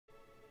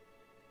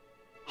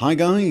Hi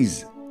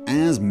guys!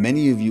 As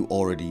many of you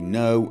already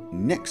know,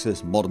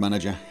 Nexus Mod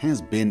Manager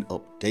has been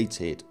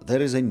updated.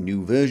 There is a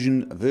new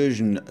version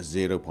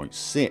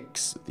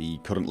 0.6. The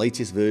current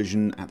latest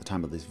version at the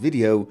time of this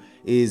video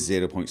is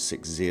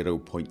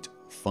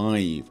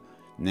 0.60.5.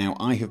 Now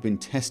I have been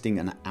testing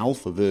an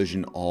alpha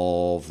version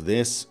of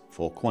this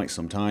for quite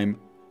some time,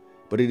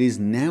 but it is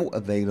now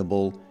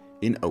available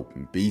in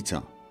open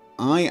beta.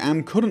 I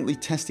am currently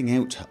testing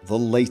out the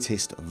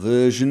latest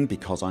version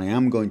because I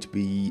am going to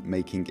be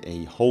making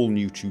a whole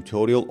new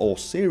tutorial or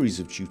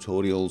series of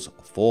tutorials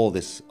for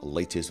this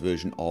latest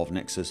version of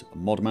Nexus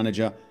Mod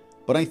Manager,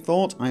 but I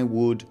thought I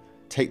would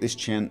take this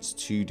chance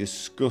to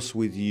discuss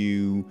with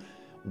you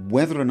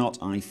whether or not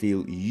I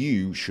feel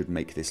you should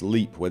make this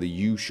leap, whether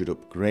you should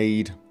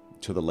upgrade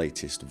to the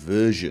latest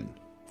version.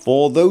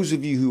 For those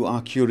of you who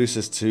are curious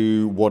as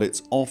to what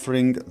it's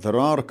offering, there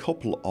are a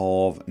couple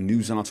of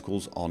news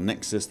articles on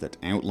Nexus that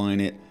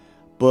outline it,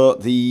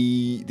 but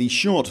the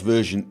short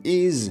version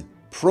is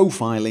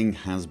profiling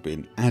has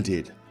been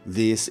added.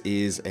 This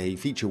is a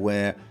feature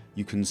where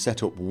you can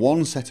set up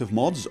one set of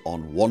mods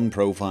on one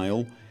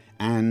profile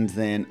and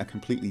then a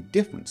completely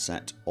different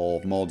set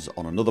of mods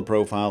on another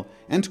profile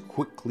and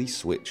quickly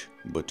switch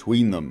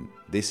between them.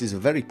 This is a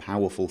very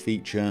powerful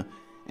feature,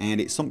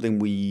 and it's something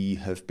we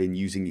have been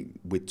using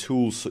with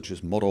tools such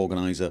as Mod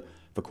Organizer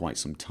for quite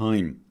some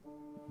time.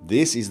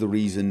 This is the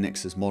reason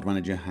Nexus Mod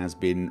Manager has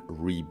been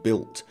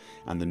rebuilt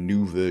and the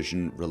new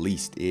version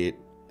released. It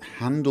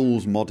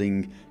handles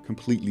modding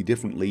completely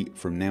differently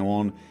from now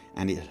on,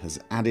 and it has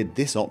added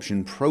this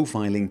option,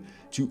 profiling,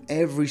 to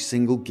every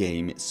single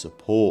game it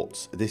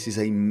supports. This is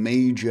a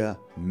major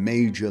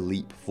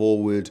leap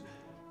forward,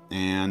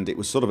 and it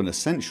was sort of an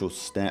essential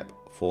step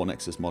for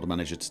Nexus Mod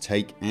Manager to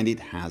take, and it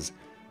has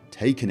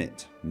taken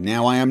it.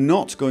 Now, I am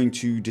not going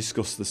to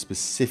discuss the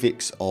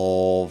specifics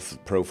of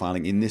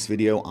profiling in this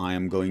video. I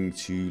am going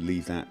to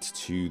leave that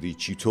to the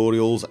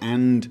tutorials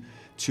and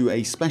to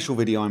a special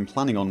video I'm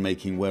planning on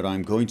making where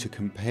I'm going to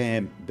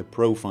compare the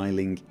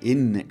profiling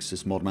in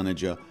Nexus Mod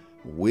Manager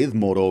with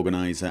Mod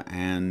Organizer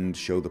and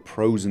show the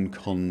pros and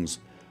cons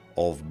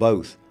of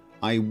both.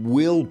 I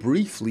will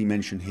briefly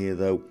mention here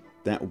though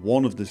that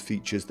one of the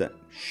features that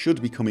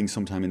should be coming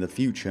sometime in the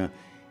future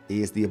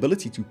is the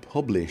ability to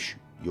publish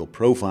your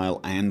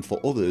profile and for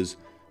others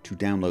to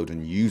download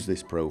and use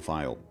this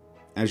profile.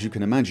 As you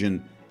can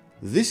imagine,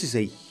 this is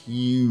a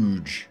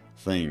huge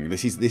thing.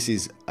 This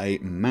is a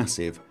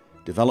massive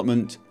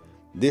development.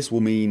 This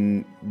will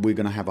mean we're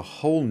going to have a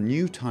whole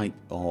new type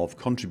of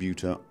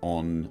contributor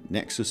on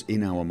Nexus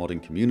in our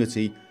modding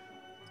community.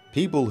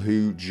 People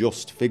who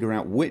just figure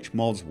out which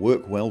mods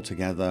work well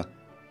together,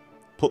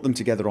 put them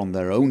together on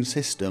their own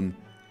system,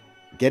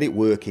 get it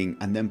working,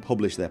 and then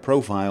publish their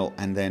profile,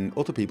 and then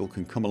other people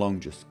can come along,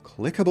 just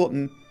click a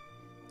button,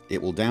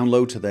 it will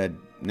download to their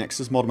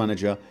Nexus Mod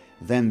Manager,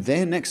 then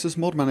their Nexus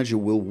Mod Manager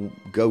will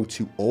go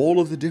to all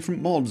of the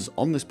different mods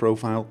on this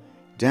profile,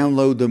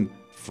 download them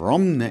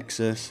from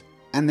Nexus,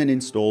 and then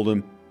install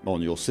them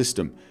on your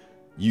system.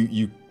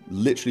 You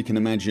literally can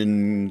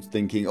imagine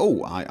thinking,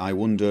 oh, I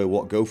wonder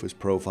what Gopher's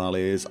profile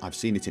is, I've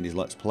seen it in his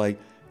Let's Play,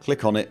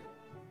 click on it,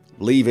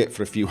 leave it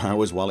for a few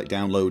hours while it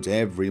downloads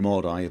every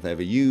mod I have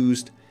ever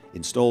used,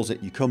 installs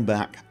it, you come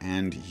back,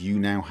 and you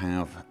now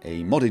have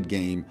a modded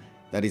game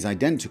that is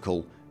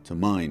identical to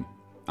mine.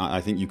 I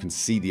think you can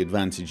see the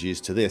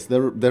advantages to this.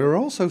 There are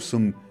also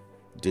some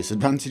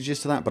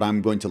disadvantages to that, but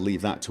I'm going to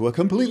leave that to a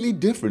completely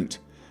different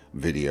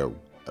video.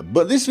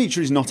 But this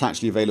feature is not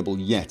actually available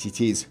yet, it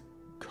is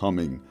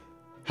coming.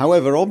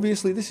 However,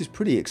 obviously this is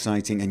pretty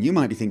exciting, and you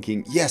might be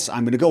thinking, yes,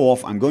 I'm going to go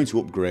off, I'm going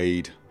to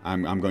upgrade,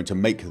 I'm going to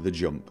make the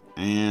jump.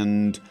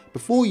 And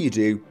before you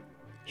do,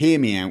 hear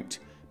me out,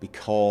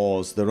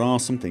 because there are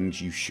some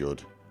things you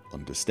should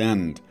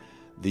understand.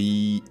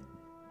 The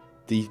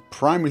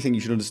primary thing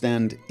you should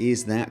understand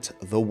is that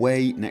the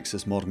way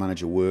Nexus Mod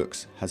Manager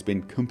works has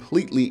been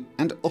completely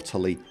and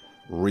utterly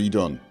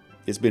redone.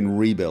 It's been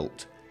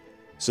rebuilt.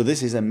 So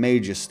this is a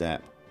major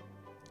step.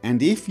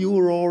 And if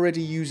you're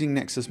already using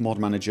Nexus Mod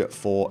Manager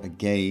for a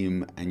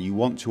game and you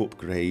want to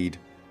upgrade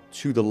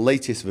to the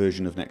latest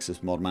version of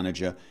Nexus Mod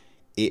Manager,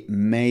 it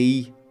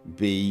may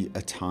be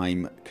a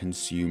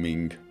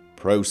time-consuming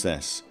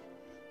process.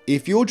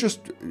 If you're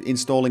just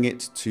installing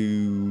it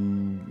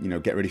to,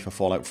 get ready for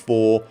Fallout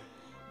 4,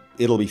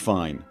 it'll be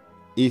fine.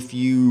 If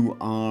you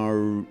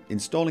are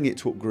installing it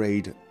to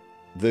upgrade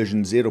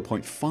version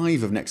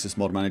 0.5 of Nexus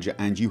Mod Manager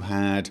and you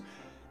had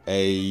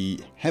a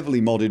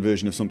heavily modded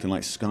version of something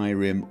like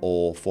Skyrim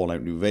or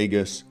Fallout New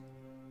Vegas,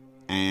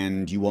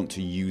 and you want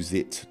to use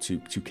it to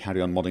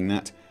carry on modding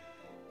that,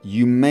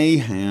 you may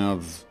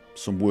have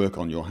some work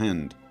on your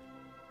hand.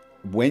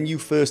 When you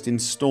first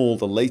install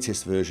the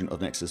latest version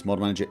of Nexus Mod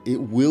Manager, it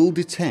will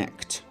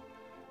detect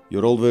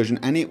your old version,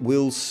 and it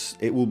will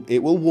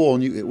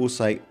warn you. It will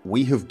say,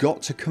 we have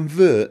got to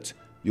convert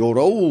your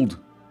old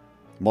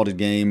modded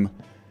game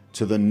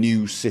to the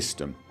new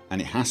system,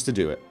 and it has to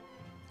do it.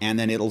 And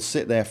then it'll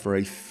sit there for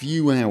a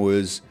few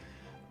hours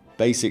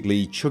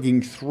basically chugging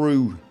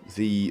through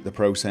the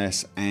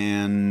process,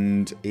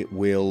 and it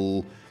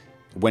will,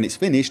 when it's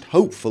finished,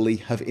 hopefully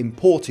have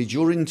imported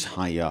your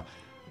entire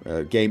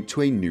game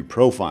to a new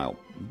profile.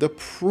 The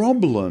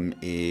problem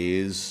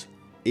is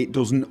it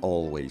doesn't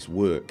always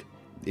work.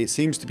 It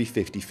seems to be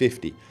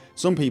 50-50.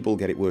 Some people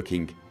get it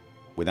working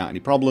without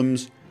any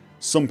problems.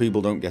 Some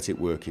people don't get it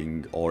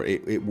working, or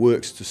it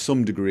works to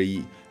some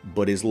degree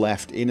but is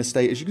left in a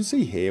state, as you can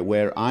see here,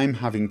 where I'm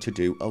having to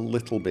do a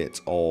little bit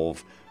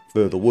of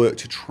further work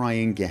to try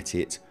and get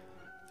it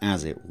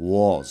as it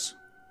was.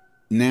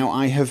 Now,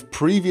 I have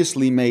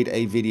previously made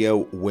a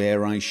video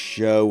where I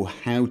show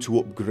how to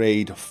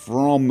upgrade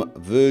from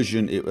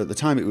version, at the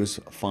time it was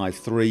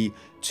 5.3,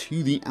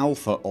 to the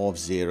alpha of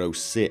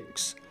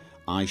 0.6.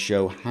 I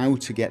show how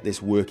to get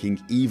this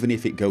working even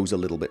if it goes a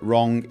little bit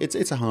wrong.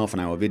 It's a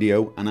half-an-hour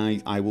video,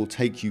 and I will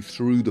take you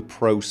through the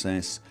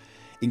process,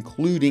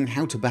 including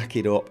how to back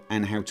it up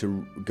and how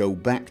to go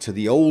back to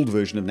the old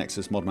version of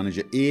Nexus Mod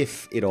Manager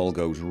if it all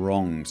goes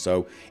wrong.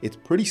 So it's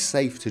pretty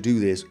safe to do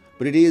this,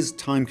 but it is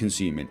time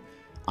consuming.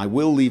 I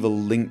will leave a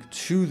link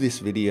to this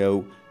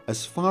video.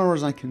 As far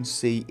as I can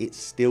see, it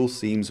still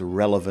seems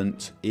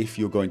relevant if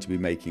you're going to be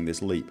making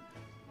this leap.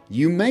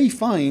 You may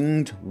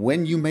find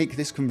when you make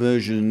this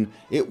conversion,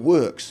 it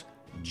works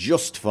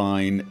just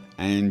fine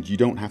and you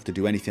don't have to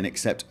do anything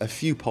except a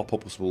few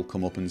pop-ups will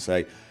come up and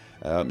say,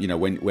 you know,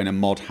 when a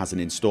mod has an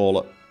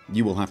installer,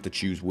 you will have to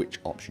choose which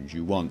options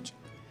you want.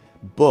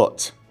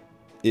 But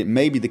it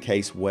may be the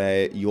case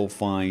where you'll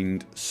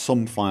find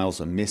some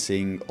files are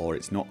missing or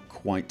it's not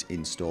quite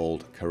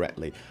installed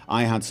correctly.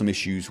 I had some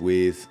issues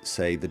with,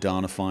 say, the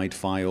Darnified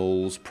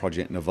files,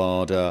 Project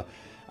Nevada,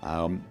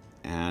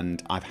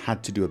 and I've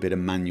had to do a bit of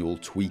manual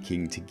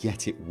tweaking to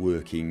get it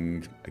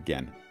working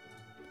again.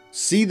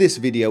 See this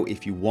video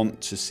if you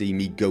want to see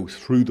me go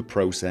through the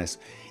process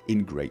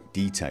in great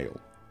detail.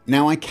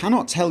 Now, I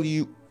cannot tell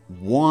you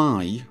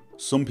why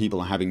some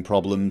people are having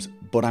problems,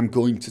 but I'm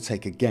going to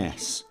take a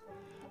guess.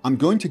 I'm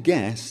going to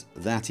guess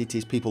that it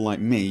is people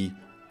like me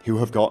who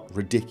have got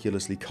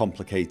ridiculously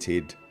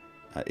complicated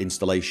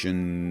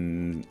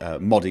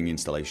modding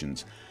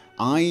installations.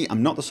 I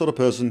am not the sort of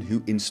person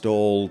who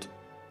installed,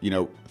 you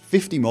know,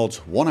 50 mods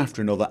one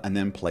after another and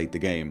then played the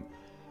game.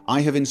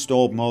 I have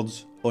installed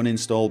mods,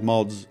 uninstalled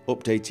mods,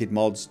 updated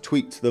mods,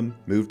 tweaked them,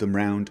 moved them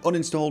around,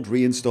 uninstalled,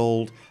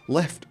 reinstalled,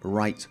 left,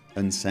 right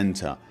and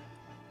center.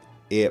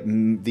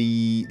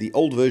 The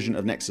old version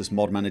of Nexus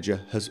Mod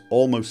Manager has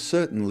almost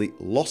certainly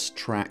lost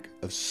track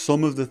of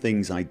some of the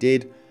things I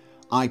did.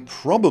 I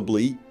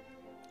probably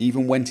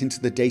even went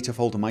into the data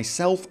folder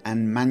myself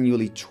and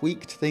manually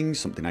tweaked things,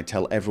 something I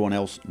tell everyone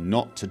else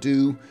not to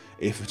do,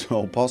 if at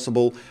all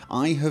possible.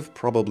 I have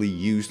probably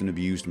used and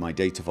abused my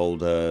data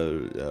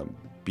folder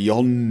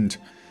beyond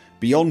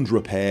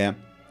repair,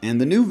 and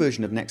the new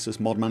version of Nexus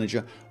Mod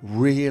Manager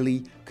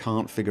really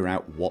can't figure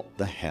out what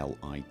the hell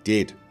I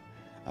did.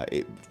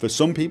 For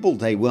some people,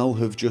 they will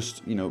have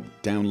just, you know,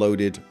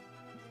 downloaded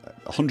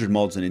 100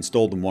 mods and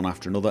installed them one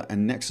after another,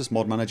 and Nexus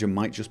Mod Manager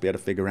might just be able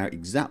to figure out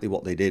exactly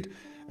what they did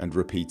and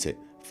repeat it.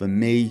 For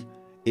me,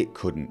 it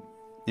couldn't.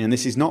 And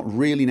this is not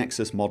really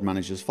Nexus Mod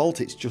Manager's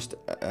fault, it's just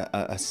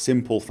a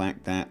simple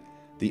fact that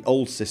the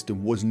old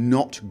system was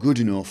not good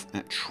enough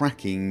at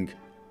tracking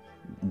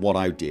what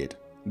I did.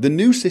 The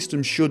new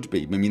system should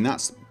be. I mean,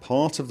 that's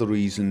part of the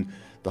reason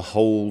the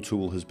whole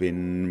tool has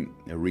been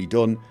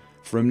redone.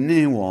 From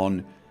now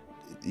on,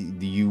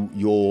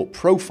 your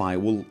profile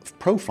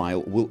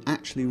will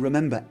actually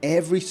remember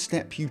every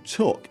step you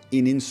took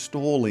in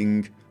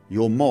installing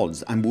your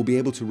mods and will be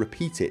able to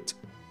repeat it.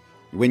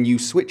 When you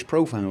switch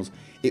profiles,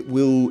 it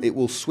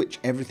will switch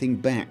everything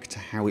back to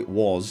how it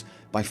was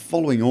by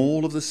following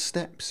all of the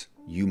steps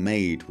you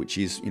made, which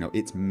is, you know,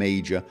 its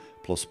major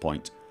plus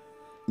point.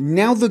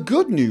 Now, the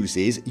good news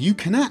is you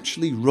can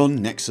actually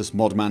run Nexus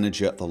Mod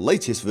Manager, the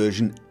latest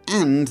version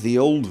and the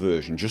old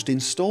version. Just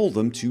install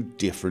them to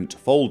different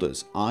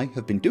folders. I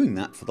have been doing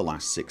that for the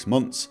last 6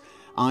 months.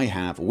 I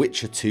have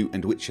Witcher 2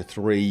 and Witcher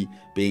 3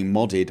 being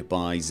modded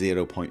by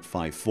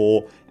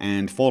 0.54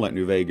 and Fallout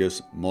New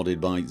Vegas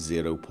modded by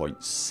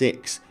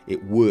 0.6.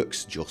 It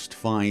works just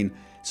fine.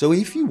 So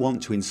if you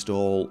want to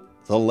install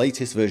the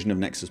latest version of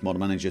Nexus Mod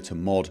Manager to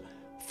mod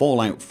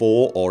Fallout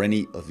 4 or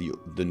any of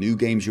the new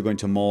games you're going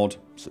to mod,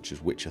 such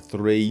as Witcher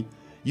 3,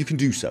 you can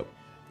do so.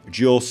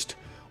 Just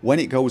when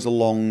it goes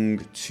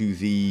along to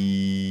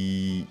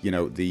the, you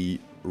know,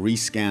 the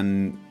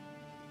rescan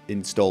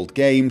installed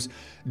games,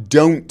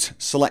 don't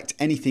select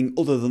anything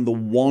other than the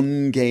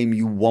one game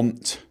you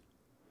want.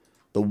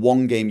 The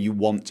one game you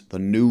want the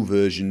new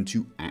version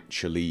to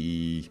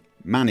actually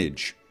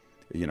manage.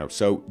 You know,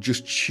 so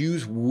just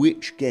choose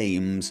which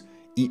games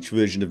each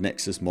version of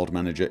Nexus Mod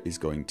Manager is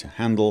going to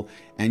handle,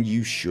 and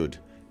you should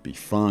be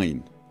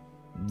fine.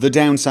 The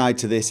downside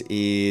to this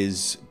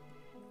is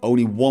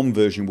only one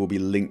version will be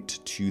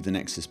linked to the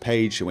Nexus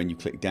page, so when you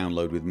click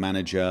download with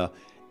Manager,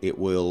 it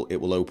will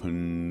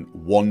open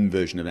one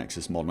version of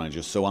Nexus Mod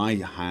Manager. So I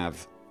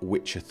have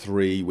Witcher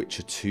 3,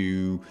 Witcher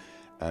 2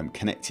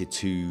 connected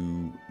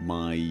to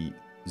my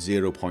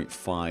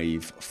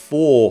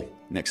v0.54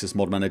 Nexus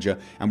Mod Manager,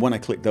 and when I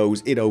click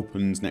those, it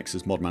opens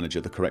Nexus Mod Manager,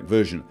 the correct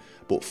version.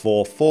 But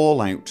for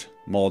Fallout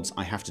mods,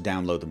 I have to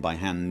download them by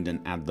hand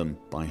and add them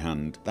by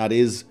hand. That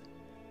is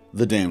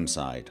the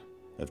downside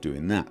of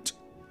doing that.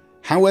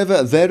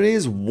 However, there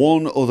is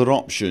one other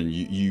option.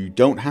 You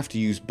don't have to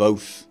use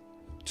both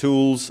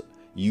tools.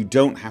 You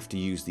don't have to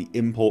use the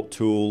import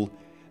tool.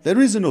 There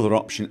is another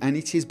option, and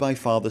it is by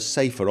far the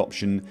safer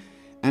option,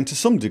 and to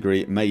some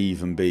degree it may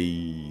even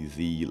be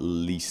the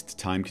least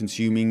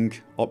time-consuming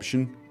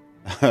option.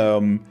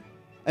 And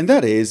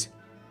that is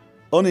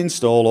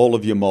uninstall all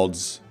of your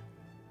mods.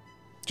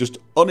 Just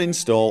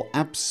uninstall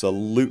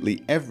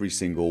absolutely every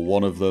single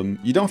one of them.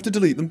 You don't have to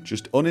delete them,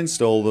 just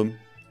uninstall them.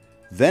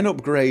 Then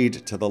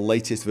upgrade to the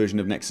latest version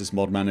of Nexus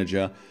Mod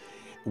Manager.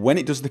 When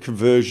it does the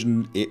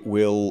conversion, it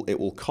will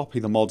copy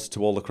the mods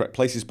to all the correct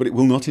places, but it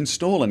will not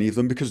install any of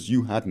them because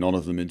you had none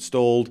of them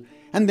installed,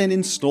 and then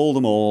install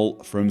them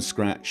all from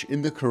scratch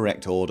in the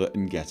correct order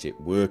and get it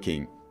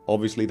working.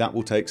 Obviously that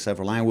will take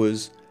several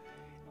hours.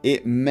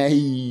 It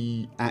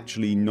may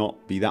actually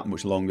not be that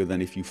much longer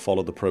than if you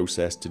follow the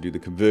process to do the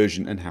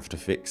conversion and have to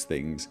fix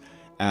things.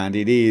 And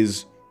it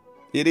is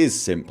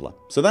simpler.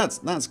 So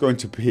that's going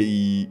to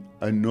be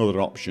another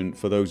option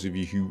for those of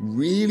you who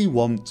really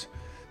want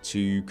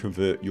to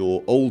convert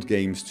your old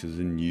games to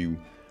the new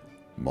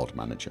Mod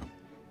Manager.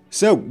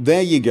 So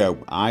there you go.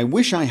 I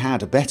wish I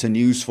had better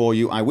news for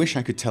you. I wish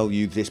I could tell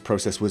you this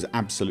process was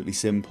absolutely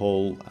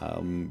simple,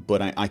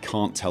 but I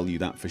can't tell you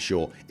that for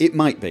sure. It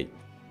might be.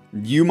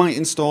 You might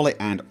install it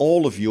and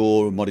all of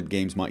your modded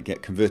games might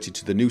get converted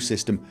to the new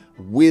system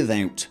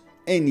without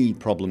any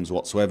problems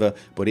whatsoever,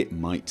 but it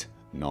might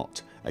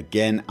not.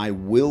 Again, I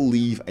will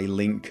leave a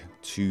link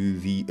to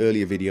the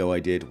earlier video I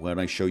did where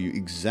I show you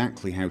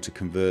exactly how to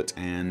convert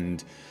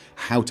and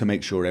how to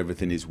make sure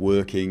everything is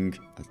working.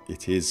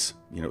 It is,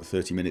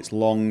 30 minutes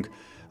long.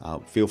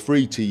 Feel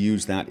free to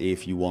use that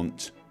if you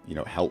want,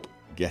 help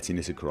getting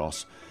it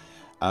across.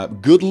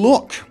 Good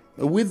luck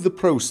with the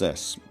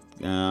process.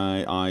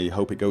 I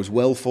hope it goes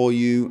well for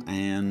you,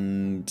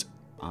 and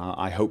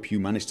I hope you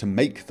manage to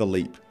make the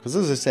leap, because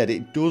as I said,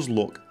 it does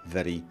look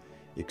very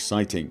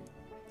exciting.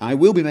 I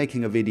will be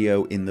making a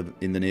video in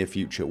the near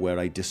future where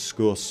I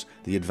discuss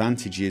the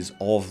advantages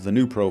of the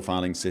new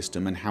profiling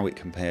system and how it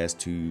compares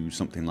to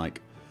something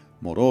like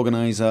Mod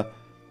Organizer.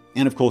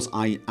 And of course,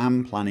 I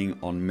am planning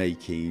on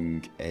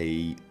making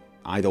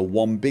either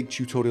one big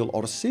tutorial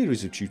or a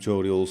series of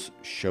tutorials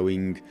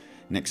showing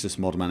Nexus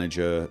Mod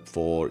Manager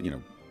for,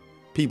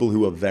 people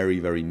who are very,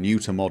 very new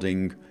to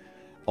modding.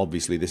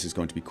 Obviously, this is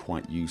going to be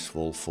quite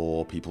useful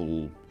for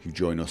people who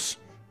join us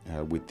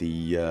with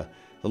the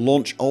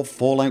launch of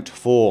Fallout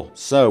 4.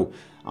 So,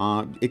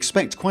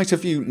 expect quite a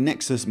few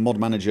Nexus Mod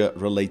Manager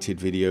related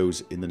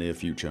videos in the near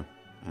future.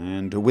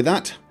 And with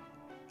that,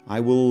 I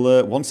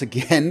will once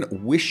again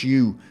wish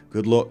you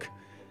good luck,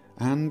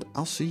 and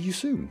I'll see you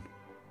soon.